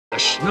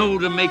Snow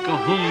to make a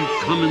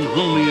homecoming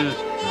homier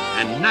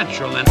and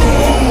natural and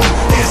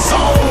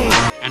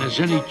as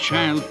any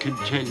child can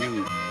tell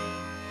you.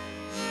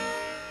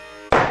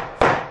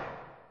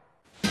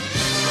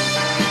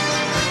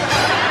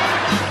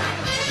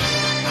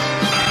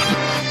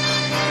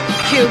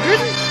 Children?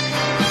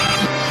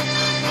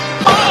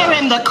 Fire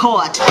in the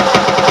court!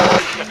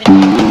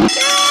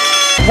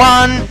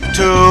 1,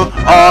 2,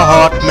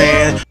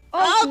 oatmeal.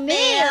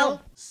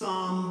 Oatmeal?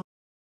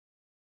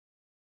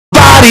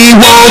 Body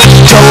won't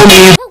show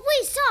me. But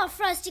we saw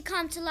Frosty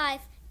come to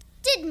life,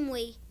 didn't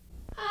we?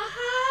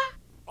 Uh-huh.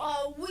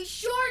 Oh, we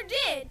sure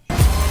did.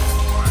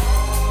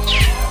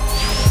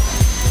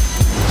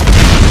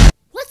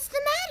 What's the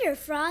matter,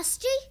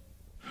 Frosty?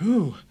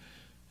 Whew.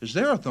 Is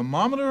there a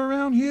thermometer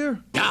around here?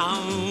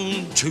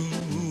 Down to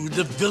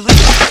the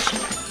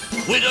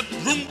village with a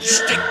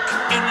broomstick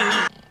in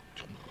it.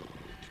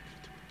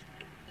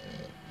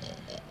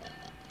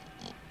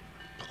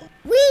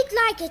 We'd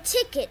like a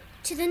ticket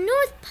to the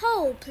North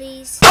Pole,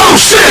 please. Oh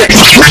shit!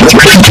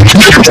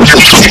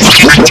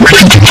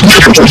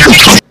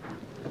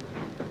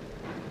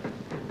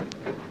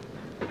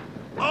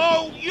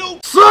 Oh, you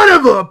Son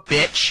of a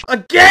bitch!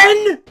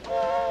 Again?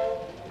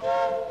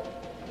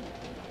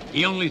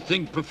 The only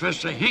thing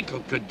Professor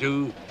Hinkle could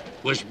do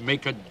was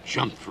make a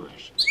jump for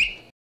us.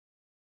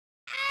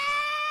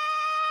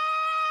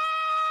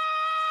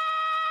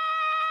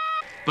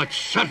 But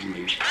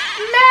suddenly...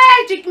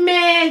 Magic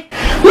man!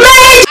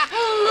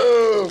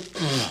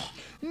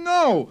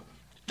 No!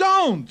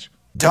 Don't!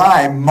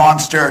 Die,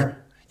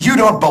 monster! You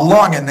don't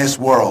belong in this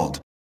world!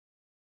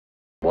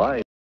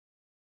 Why?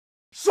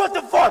 Shut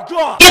the fuck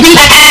up!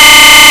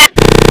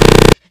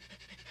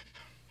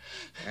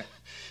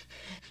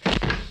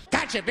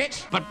 Gotcha,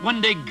 bitch! But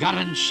when they got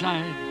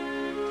inside,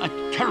 a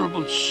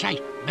terrible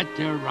sight met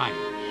their eyes.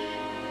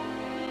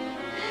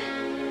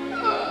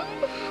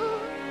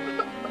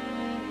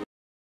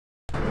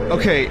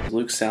 Okay,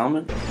 Luke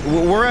Salmen?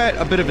 we're at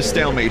a bit of a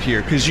stalemate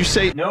here, because you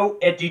say No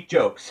edgy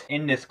jokes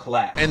in this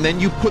class. and then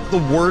you put the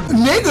word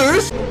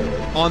Niggers!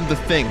 on the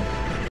thing.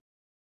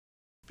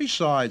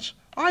 Besides,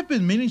 I've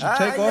been meaning to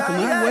take off a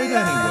little weight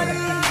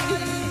anyway.